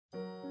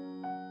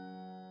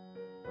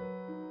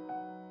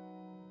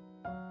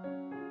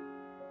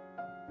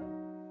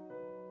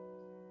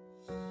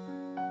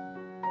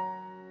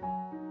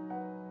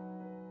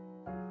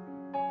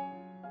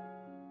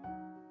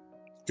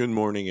Good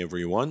morning,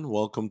 everyone.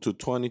 Welcome to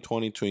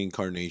 2022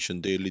 Incarnation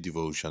Daily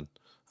Devotion.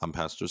 I'm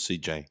Pastor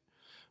CJ.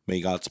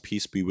 May God's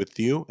peace be with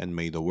you, and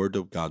may the Word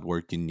of God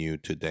work in you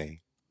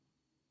today.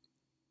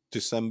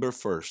 December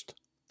 1st,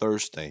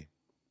 Thursday.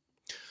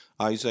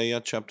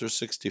 Isaiah chapter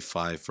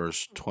 65,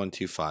 verse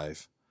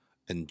 25,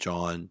 and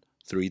John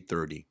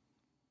 3:30.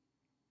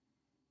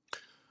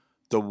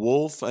 The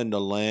wolf and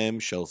the lamb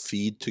shall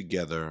feed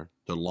together,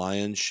 the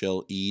lion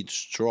shall eat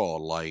straw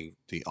like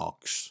the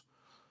ox,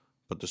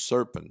 but the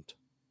serpent,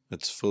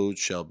 its food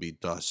shall be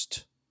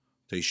dust.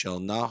 They shall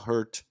not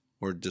hurt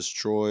or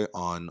destroy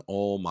on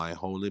all my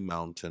holy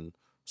mountain,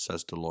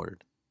 says the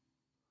Lord.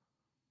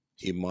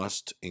 He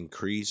must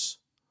increase,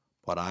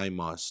 but I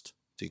must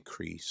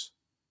decrease.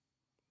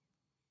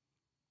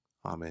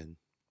 Amen.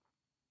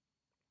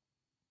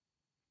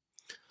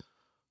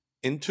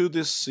 Into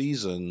this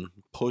season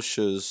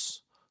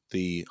pushes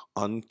the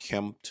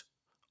unkempt,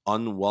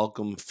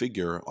 unwelcome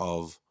figure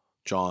of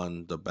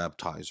John the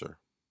Baptizer.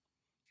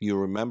 You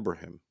remember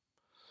him.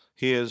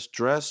 He is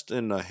dressed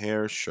in a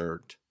hair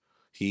shirt.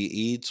 He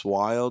eats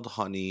wild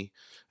honey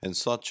and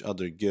such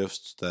other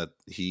gifts that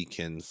he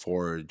can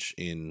forage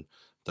in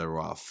the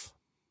rough.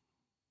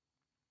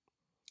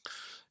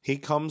 He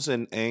comes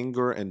in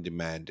anger and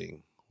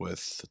demanding,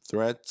 with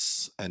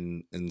threats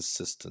and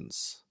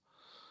insistence.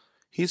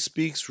 He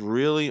speaks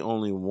really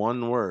only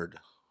one word: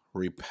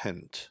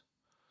 repent.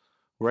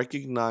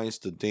 Recognize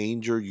the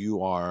danger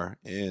you are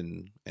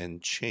in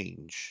and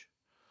change.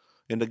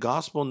 In the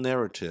gospel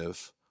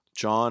narrative,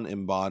 John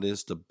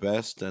embodies the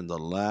best and the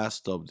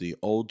last of the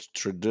old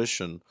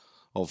tradition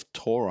of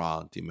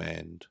Torah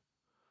demand.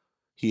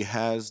 He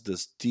has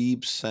this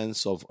deep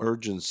sense of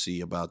urgency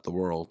about the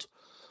world,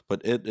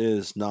 but it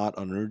is not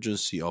an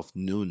urgency of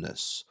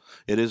newness.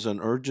 It is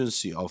an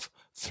urgency of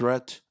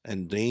threat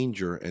and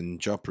danger and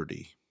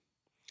jeopardy,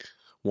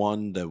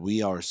 one that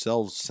we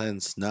ourselves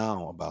sense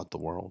now about the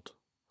world.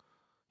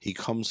 He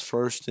comes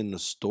first in the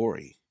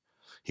story.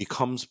 He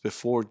comes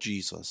before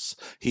Jesus.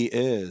 He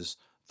is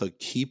the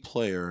key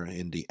player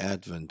in the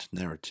Advent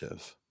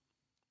narrative.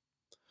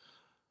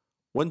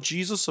 When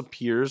Jesus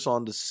appears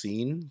on the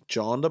scene,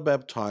 John the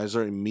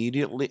Baptizer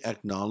immediately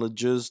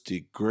acknowledges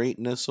the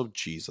greatness of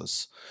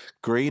Jesus,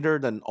 greater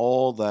than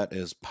all that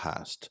is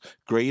past,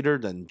 greater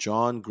than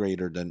John,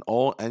 greater than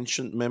all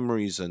ancient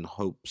memories and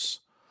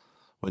hopes.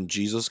 When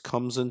Jesus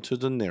comes into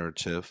the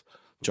narrative,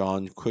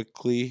 John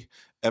quickly,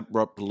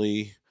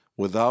 abruptly,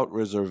 without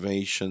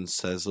reservation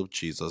says of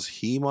Jesus,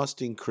 "He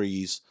must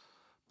increase,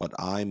 but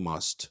I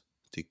must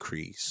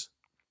decrease."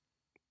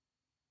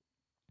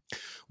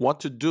 What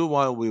to do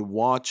while we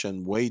watch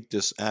and wait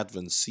this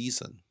Advent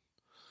season?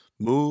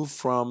 Move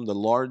from the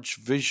large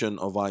vision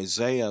of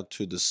Isaiah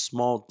to the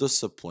small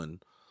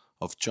discipline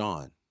of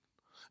John.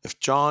 If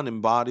John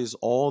embodies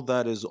all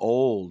that is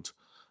old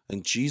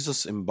and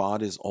Jesus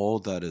embodies all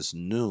that is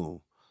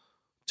new,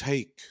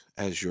 take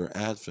as your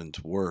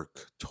Advent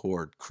work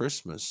toward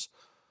Christmas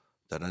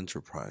that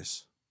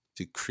enterprise.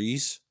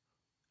 Decrease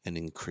and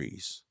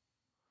increase.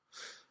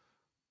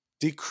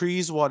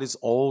 Decrease what is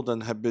old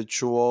and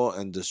habitual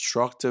and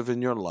destructive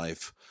in your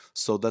life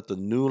so that the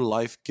new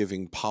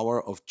life-giving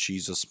power of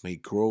Jesus may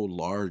grow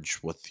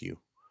large with you.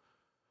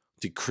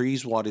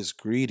 Decrease what is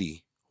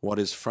greedy, what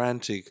is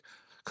frantic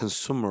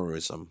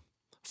consumerism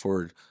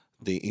for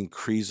the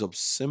increase of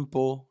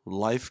simple,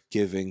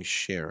 life-giving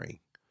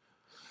sharing.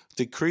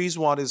 Decrease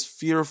what is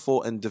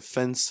fearful and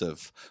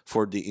defensive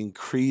for the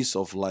increase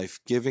of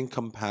life-giving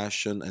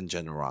compassion and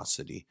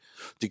generosity.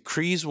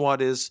 Decrease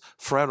what is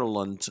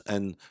fraudulent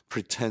and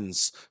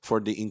pretense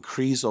for the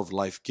increase of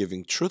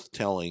life-giving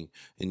truth-telling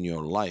in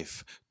your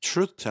life.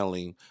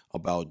 Truth-telling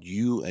about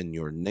you and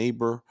your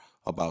neighbor,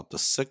 about the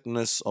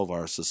sickness of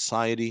our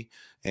society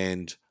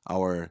and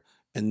our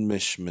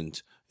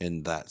enmeshment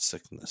in that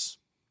sickness.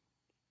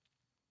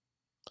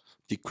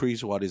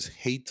 Decrease what is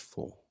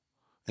hateful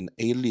and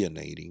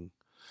alienating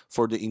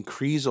for the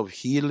increase of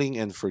healing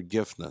and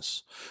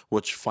forgiveness,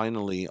 which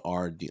finally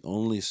are the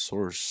only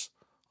source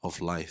of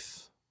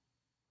life.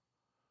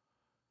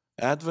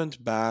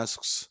 Advent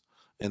basks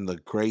in the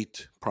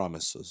great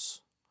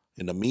promises.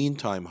 In the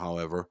meantime,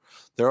 however,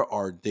 there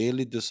are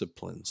daily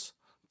disciplines,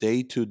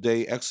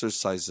 day-to-day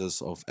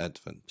exercises of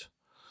Advent,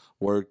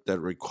 work that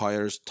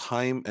requires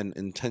time and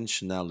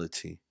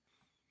intentionality.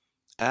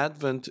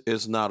 Advent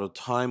is not a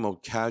time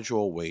of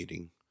casual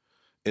waiting.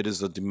 It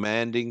is a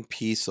demanding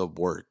piece of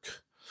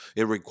work.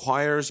 It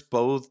requires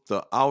both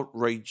the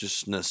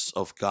outrageousness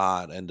of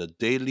God and the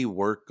daily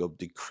work of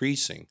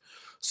decreasing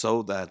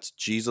so that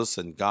Jesus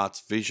and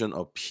God's vision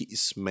of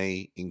peace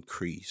may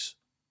increase.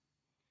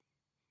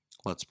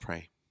 Let's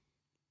pray.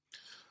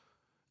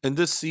 In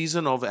this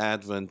season of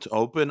Advent,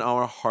 open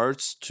our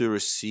hearts to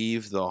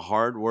receive the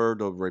hard word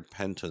of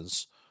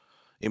repentance.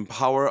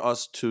 Empower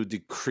us to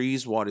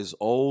decrease what is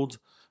old,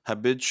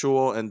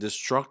 habitual, and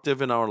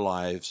destructive in our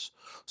lives,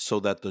 so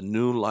that the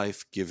new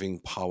life-giving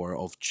power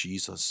of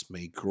Jesus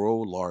may grow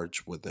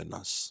large within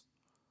us.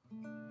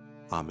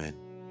 Amen.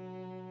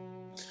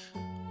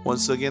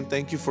 Once again,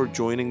 thank you for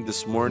joining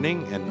this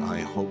morning, and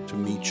I hope to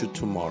meet you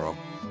tomorrow.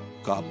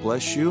 God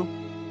bless you.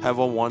 Have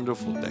a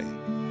wonderful day.